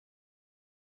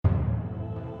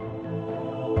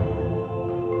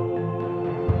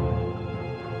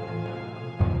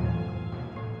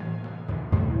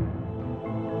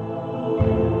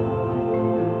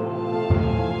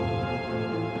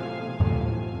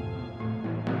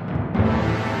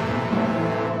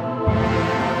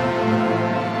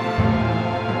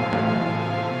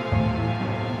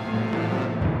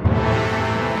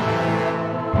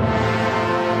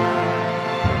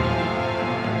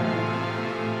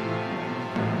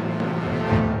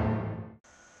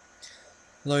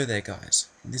Hello there guys,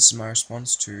 this is my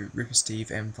response to Ripper Steve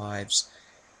M5's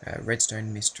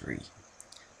Redstone Mystery.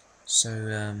 So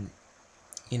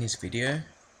in this video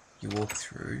you walk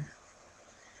through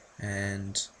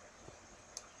and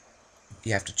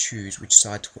you have to choose which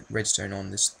side to put redstone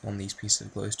on these pieces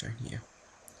of glowstone here.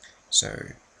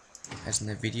 So as in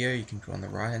the video, you can put on the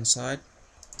right hand side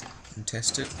and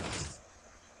test it.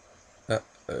 Let's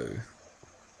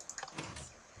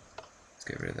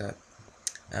get rid of that.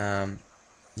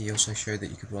 He also showed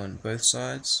that you could put on both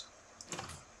sides.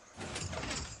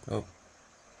 Oh,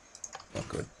 not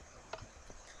good.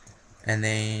 And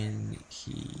then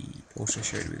he also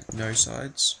showed with no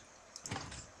sides.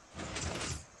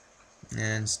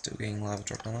 And still getting lava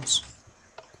dropped on us.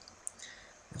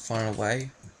 The final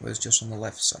way was just on the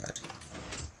left side.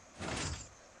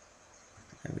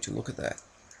 And would you look at that?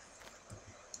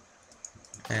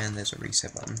 And there's a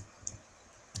reset button.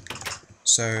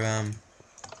 So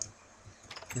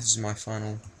this is my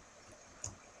final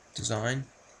design.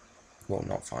 Well,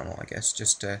 not final, I guess,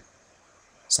 just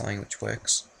something which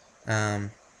works.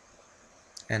 And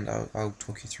I'll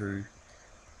talk you through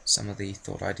some of the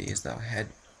thought ideas that I had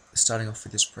starting off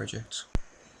with this project.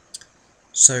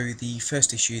 So the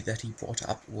first issue that he brought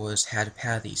up was how to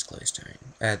power these glowstone,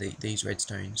 these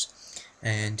redstones,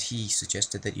 and he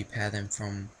suggested that you power them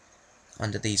from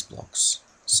under these blocks.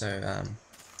 So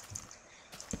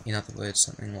in other words,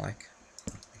 something like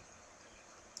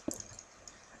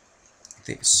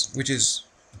this, which is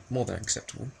more than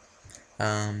acceptable.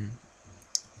 But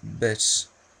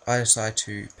I decided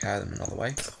to power them another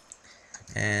way,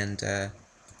 and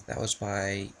that was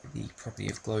by the property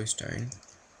of glowstone,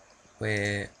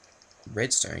 where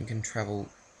redstone can travel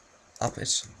up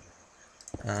it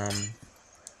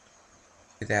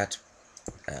without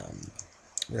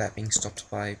being stopped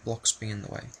by blocks being in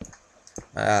the way.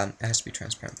 It has to be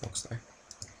transparent blocks though.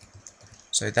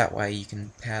 So that way you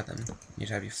can power them. You'd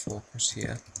have your floor across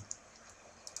here.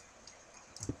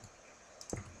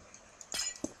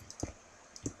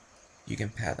 You can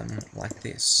power them like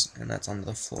this, and that's under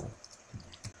the floor.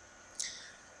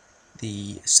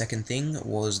 The second thing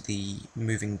was the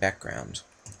moving background.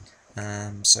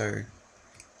 So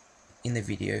in the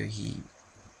video he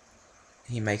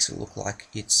makes it look like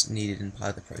it's needed in part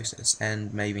of the process,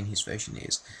 and maybe in his version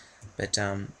is, but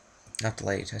after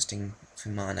later testing for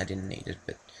mine I didn't need it.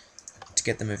 But to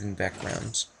get the moving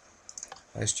background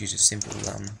I just use a simple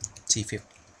T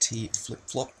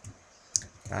flip-flop,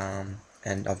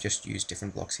 and I've just used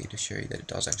different blocks here to show you that it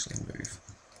does actually move.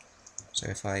 So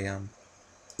if I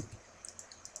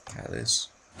power this,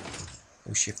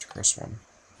 we'll shift across one.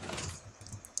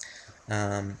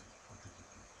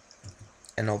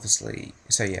 And obviously,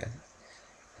 so yeah,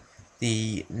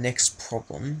 the next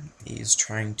problem is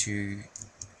trying to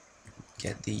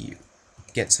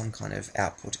get some kind of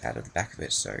output out of the back of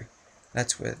it. So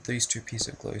that's where these two pieces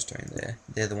of glowstone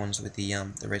they're the ones with the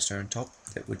redstone on top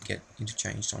that would get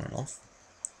interchanged on and off.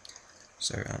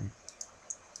 So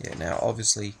yeah, now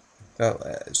obviously,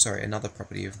 another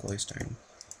property of glowstone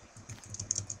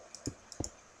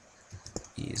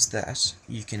is that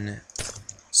you can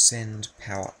send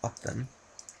power up them.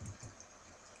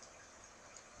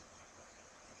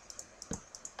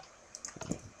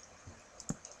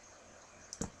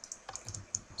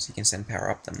 So you can send power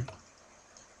up them,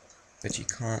 but you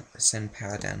can't send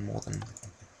power down more than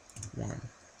one.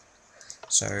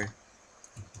 So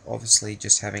obviously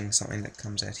just having something that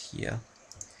comes out here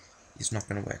is not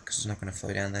going to work, because it's not going to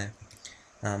flow down there.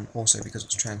 Also because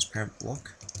it's a transparent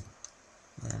block,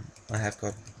 I have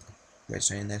got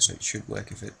redstone in there, so it should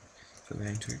work if we're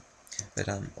going to. But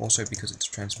also because it's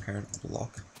a transparent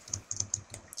block,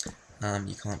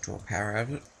 you can't draw power out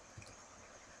of it.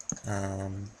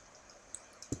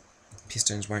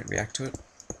 Pistons won't react to it.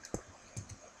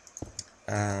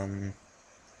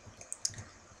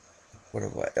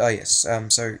 Oh yes,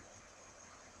 so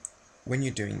when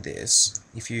you're doing this,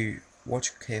 if you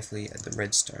watch carefully at the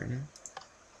redstone,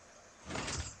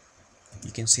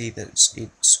 you can see that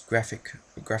its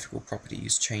graphical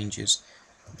properties changes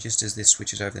just as this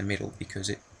switches over the middle, because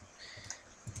it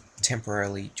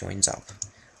temporarily joins up.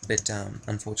 But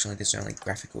unfortunately this is only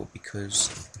graphical, because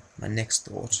my next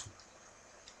thought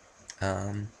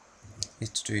is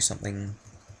to do something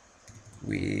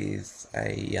with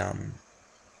a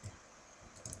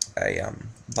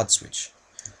bud switch.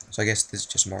 So I guess this is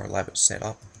just a more elaborate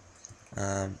setup.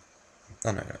 Oh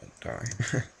no, don't worry.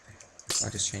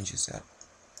 I'll just change this out.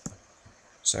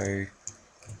 So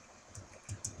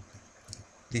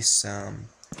this you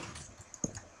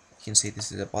can see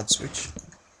this is a bud switch.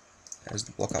 As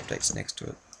the block updates next to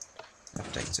it,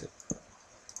 updates it.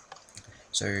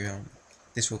 So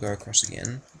this will go across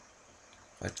again.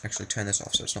 I actually turn this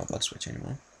off so it's not a bud switch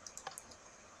anymore.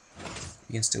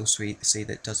 You can still see that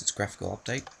it does its graphical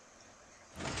update.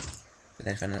 But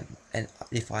then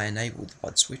if I enable the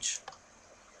bud switch,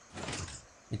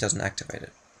 it doesn't activate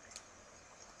it.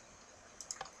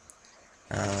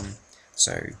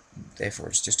 So therefore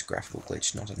it's just a graphical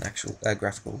glitch, not an actual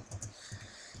graphical,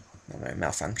 I don't know,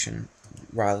 malfunction,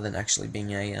 rather than actually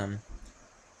being a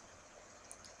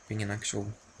being an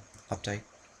actual update.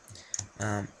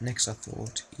 Next I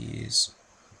thought is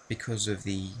because of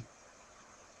the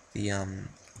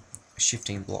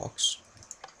shifting blocks,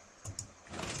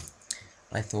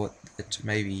 I thought that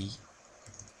maybe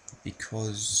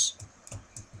because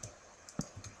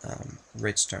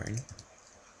redstone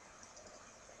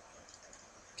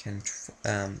can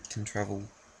travel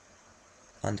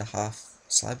under half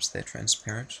slabs, they're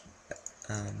transparent.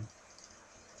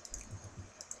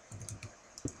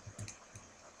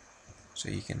 So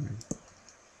you can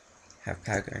have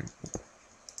power going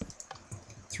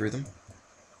through them.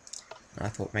 And I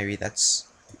thought maybe that's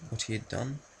what he had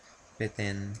done, but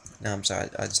then so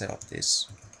I'd set up this,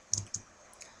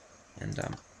 and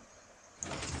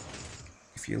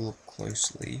if you look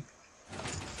closely,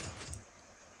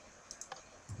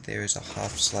 there is a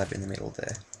half slab in the middle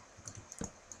there,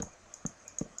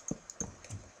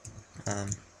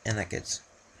 and that gets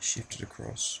shifted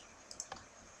across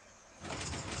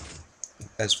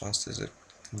as fast as it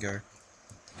can go.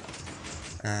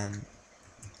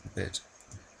 But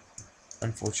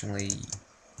unfortunately,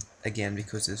 again,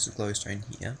 because there's a glowstone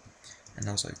here, and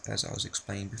also as I was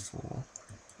explaining before,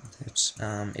 that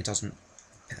it doesn't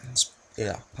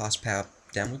pass power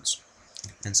downwards,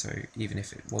 and so even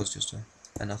if it was just a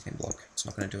nothing block, it's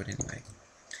not going to do it anyway.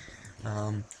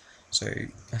 So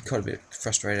I got a bit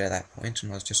frustrated at that point,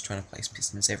 and I was just trying to place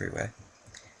pistons everywhere.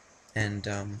 And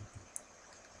I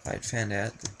had found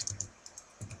out that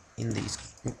in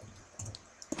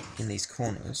these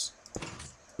corners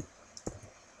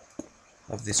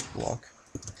of this block,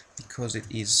 because it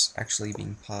is actually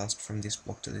being passed from this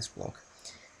block to this block,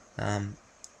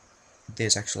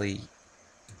 there's actually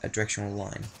a directional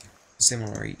line,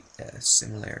 similarly, as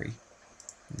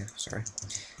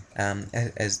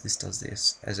this does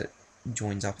this, as it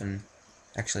joins up and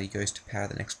actually goes to power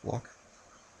the next block.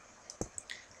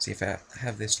 See, if I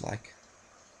have this like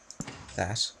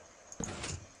that,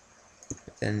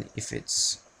 but then if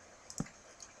it's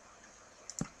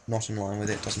not in line with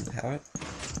it, doesn't power it,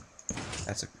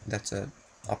 that's a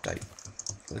update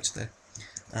glitch there.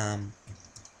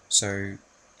 So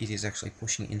it is actually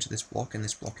pushing into this block, and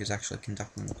this block is actually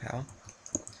conducting the power,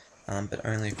 but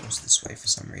only across this way for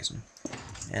some reason,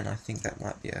 and I think that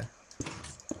might be a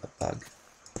bug.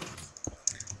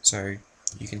 So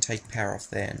you can take power off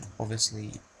there, and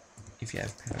obviously if you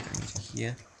have power going to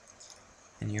here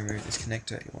and you remove this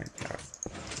connector, it won't power it.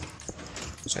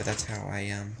 So that's how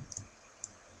I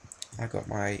got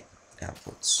my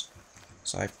outputs.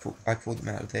 So I pulled them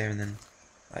out of there, and then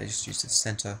I just used the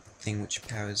center thing which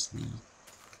powers the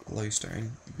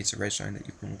glowstone, bits of redstone that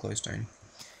you put on glowstone,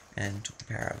 and took the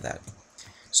power out of that.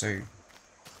 So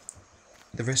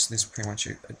the rest of this is pretty much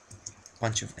a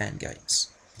bunch of AND gates.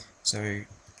 So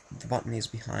the button is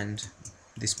behind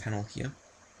this panel here.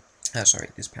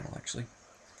 This panel actually,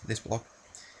 this block.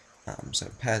 So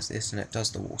it powers this, and it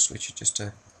does the wall switch just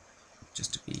to do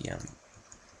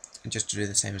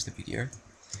the same as the video.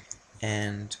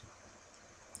 And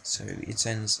so it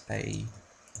sends a,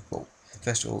 well,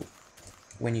 first of all,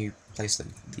 when you place the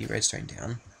redstone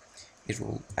down, it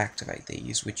will activate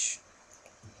these, which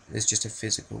is just a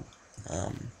physical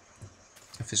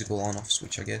on-off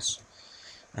switch, I guess.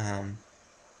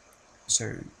 So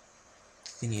the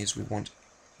thing is, we want,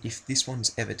 if this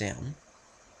one's ever down,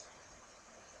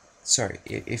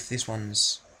 if there's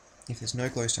no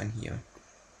glowstone here,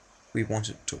 we want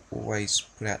it to always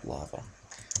put out lava.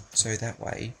 So that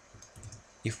way,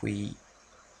 if we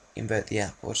invert the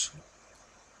output,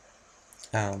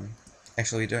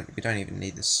 actually we don't even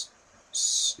need this.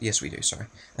 Yes, we do. Sorry.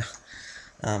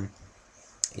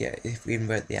 Yeah, if we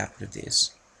invert the output of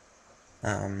this,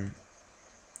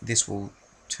 this will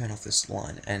turn off this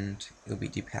line and it'll be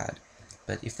depowered.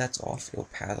 But if that's off, it'll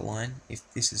power the line. If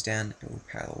this is down, it will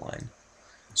power the line.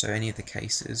 So any of the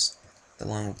cases, the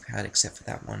line will power except for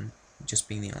that one, just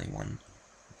being the only one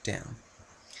down.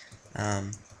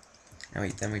 And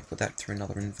then we put that through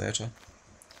another inverter,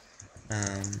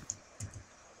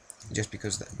 just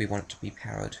because we want it to be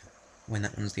powered when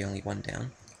that one's the only one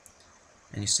down.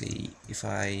 And you see, if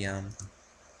I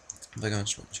go and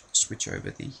switch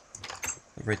over the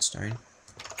redstone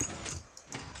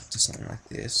to something like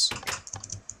this,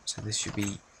 so this should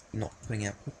be not putting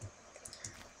output.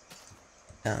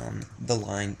 the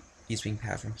line is being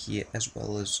powered from here as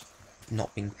well as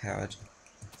not being powered,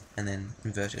 and then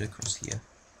inverted across here.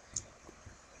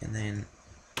 And then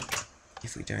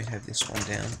if we don't have this one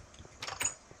down,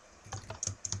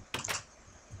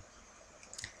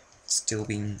 it's still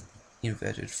being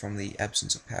inverted from the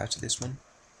absence of power to this one.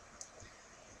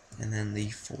 And then the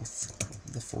fourth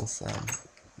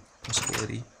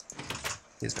possibility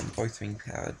is them both being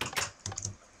powered,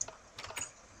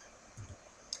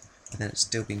 and then it's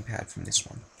still being powered from this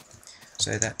one.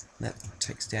 So that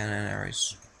takes down our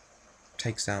arrows,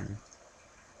 takes our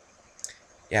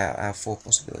 4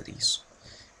 possibilities,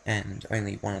 and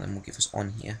only one of them will give us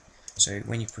on here. So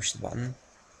when you push the button,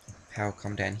 power will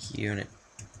come down here and it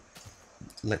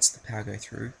lets the power go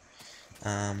through.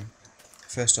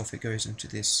 First off, it goes into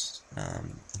this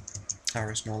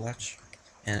RS NOR latch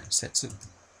and it sets it,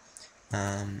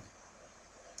 and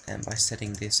by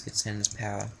setting this it sends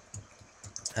power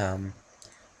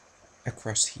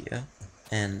across here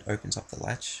and opens up the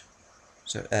latch,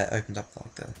 so opens up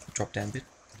like the drop down bit.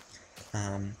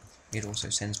 It also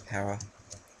sends power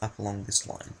up along this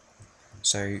line,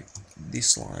 so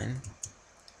this line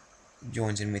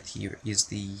joins in with here is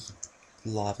the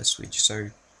lava switch,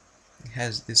 so it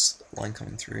has this line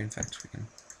coming through. In fact, we can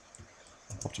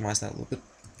optimize that a little bit.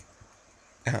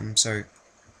 So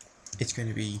it's going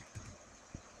to be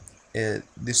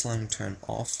this line will turn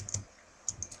off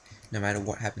no matter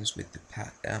what happens with the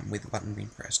button being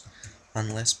pressed,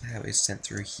 unless power is sent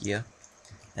through here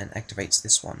and activates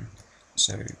this one.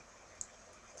 So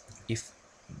if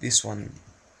this one,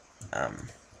 I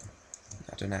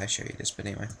don't know how to show you this, but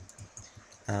anyway,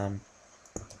 I don't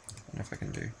know if I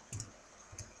can do.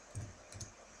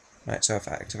 Right, so if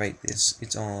I activate this,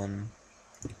 it's on.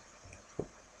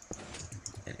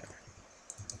 Anyway,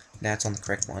 now it's on the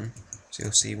correct one. So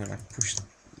you'll see when I push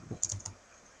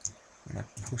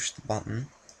the button,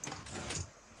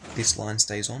 this line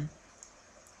stays on,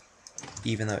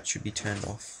 even though it should be turned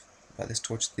off. But this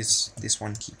torch, this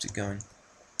one keeps it going.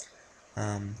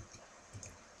 And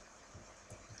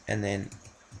then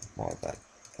while that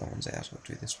one's out, I'll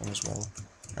do this one as well.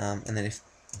 And then if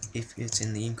it's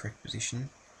in the incorrect position,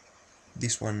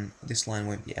 this line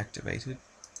won't be activated.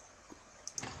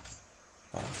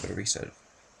 Oh, I've got to reset it.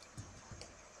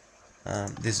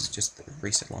 This is just the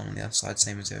reset line on the other side,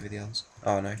 same as over the others.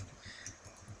 Oh no,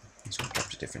 these were up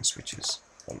to different switches.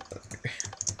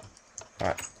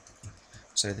 Alright,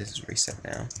 so this is reset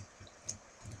now,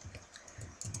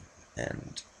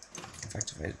 and if I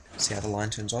activate it, see how the line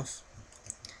turns off,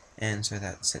 and so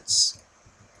that sets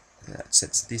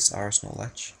this RS NOR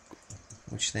latch,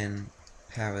 which then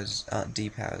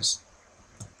depowers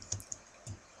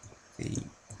the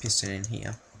piston in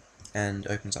here and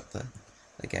opens up the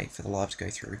gate for the lava to go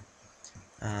through.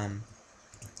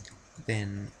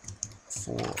 Then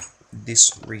for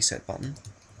this reset button,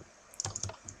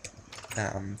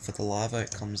 for the lava,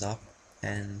 it comes up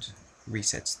and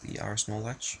resets the RS NOR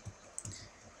latch,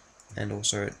 and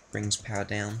also it brings power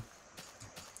down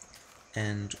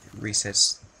and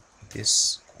resets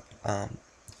this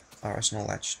RS NOR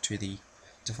latch to the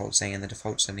default setting, and the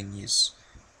default setting is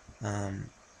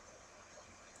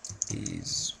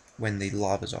when the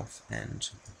lava's off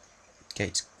and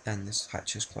gates and this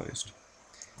hatch is closed.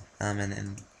 And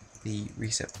then the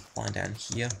reset line down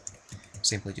here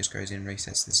simply just goes in and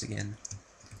resets this again.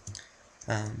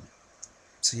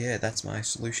 So yeah, that's my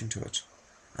solution to it.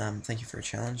 Thank you for a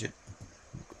challenge. It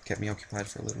kept me occupied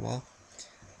for a little while.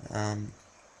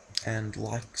 And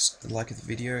like the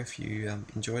video if you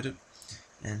enjoyed it,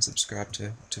 and subscribe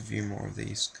to view more of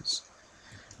these, because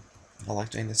I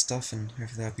like doing this stuff, and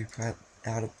hopefully I'll be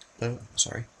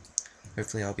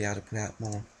hopefully I'll be able to put out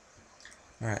more.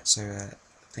 Alright, so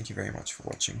thank you very much for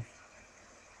watching.